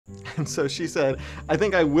And so she said, I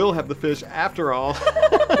think I will have the fish after all.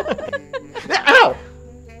 Ow!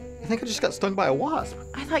 I think I just got stung by a wasp.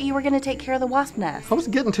 I thought you were gonna take care of the wasp nest. I was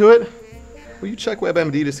getting to it. Will you check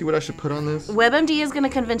WebMD to see what I should put on this? WebMD is gonna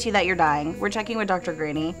convince you that you're dying. We're checking with Dr.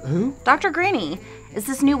 Granny. Who? Dr. Granny is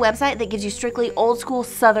this new website that gives you strictly old school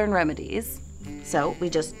Southern remedies. So we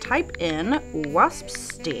just type in wasp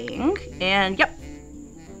sting and yep.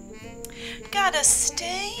 Got a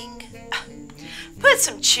sting? Put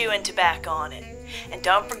some chewing tobacco on it. And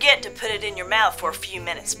don't forget to put it in your mouth for a few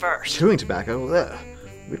minutes first. Chewing tobacco? Ugh.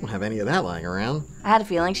 We don't have any of that lying around. I had a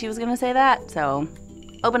feeling she was gonna say that, so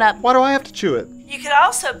open up. Why do I have to chew it? You could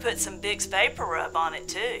also put some Vicks Vapor Rub on it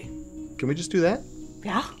too. Can we just do that?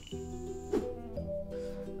 Yeah.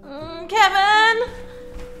 Kevin!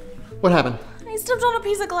 What happened? I stepped on a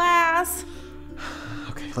piece of glass.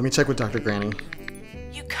 Okay, let me check with Dr. Granny.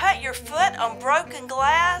 You cut your foot on broken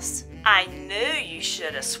glass? I knew you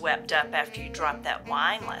should have swept up after you dropped that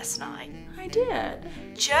wine last night. I did.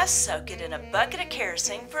 Just soak it in a bucket of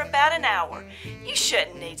kerosene for about an hour. You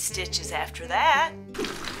shouldn't need stitches after that.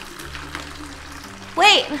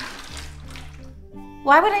 Wait.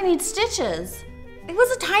 Why would I need stitches? It was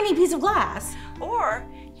a tiny piece of glass. Or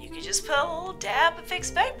you could just put a little dab of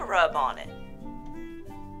Vicks Vapor Rub on it.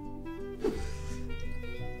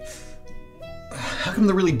 How come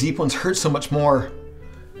the really deep ones hurt so much more?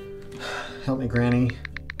 Help me, Granny.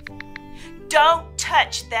 Don't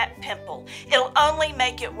touch that pimple. It'll only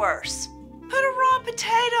make it worse. Put a raw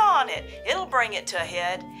potato on it. It'll bring it to a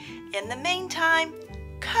head. In the meantime,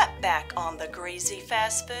 cut back on the greasy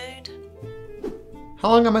fast food. How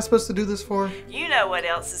long am I supposed to do this for? You know what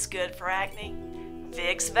else is good for acne?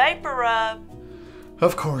 Vicks Vapor Rub.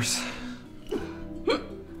 Of course.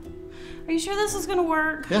 Are you sure this is gonna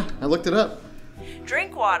work? Yeah, I looked it up.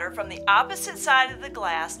 Drink water from the opposite side of the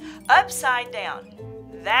glass, upside down.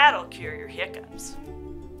 That'll cure your hiccups.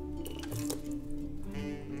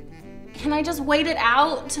 Can I just wait it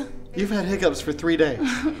out? You've had hiccups for 3 days.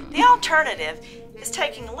 The alternative is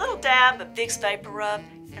taking a little dab of Vicks Vapor Rub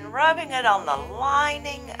and rubbing it on the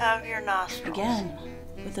lining of your nostrils. Again,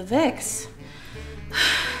 with the Vicks.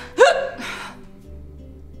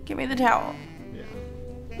 Give me the towel.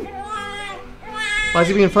 Why is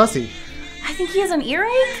he being fussy? I think he has an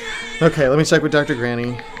earache. Okay, let me check with Dr.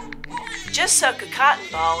 Granny. Just soak a cotton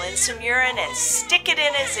ball in some urine and stick it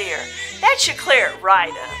in his ear. That should clear it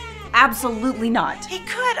right up. Absolutely not. He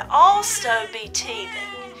could also be teething,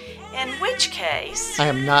 in which case... I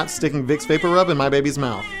am not sticking Vicks Vapor Rub in my baby's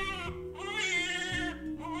mouth.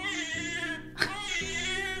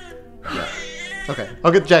 Yeah. Okay,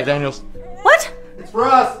 I'll get Jack Daniels. What? It's for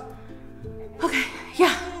us! Okay,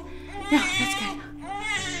 yeah. Yeah, that's good.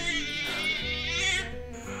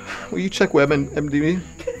 Will you check WebMD?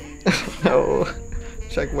 No.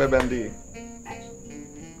 Check WebMD.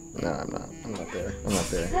 No, I'm not. I'm not there. I'm not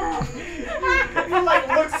there. You like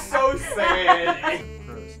look so sad.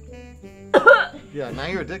 Yeah, now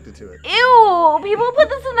you're addicted to it. Ew! People put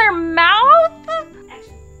this in their mouth?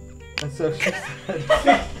 And so she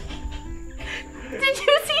said... Did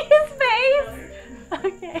you see his face?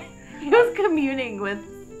 Okay. He was communing with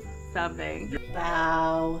something.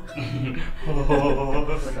 Bow.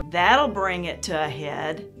 That'll bring it to a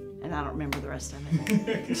head. And I don't remember the rest of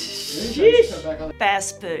it. Sheesh.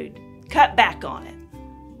 Fast food. Cut back on it.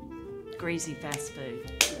 Greasy fast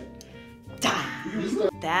food.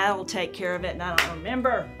 That'll take care of it, and I don't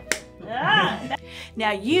remember.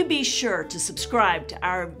 Now you be sure to subscribe to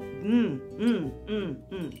our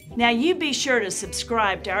Now you be sure to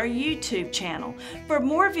subscribe to our YouTube channel for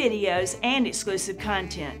more videos and exclusive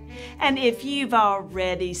content. And if you've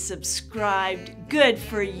already subscribed, good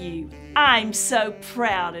for you. I'm so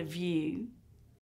proud of you.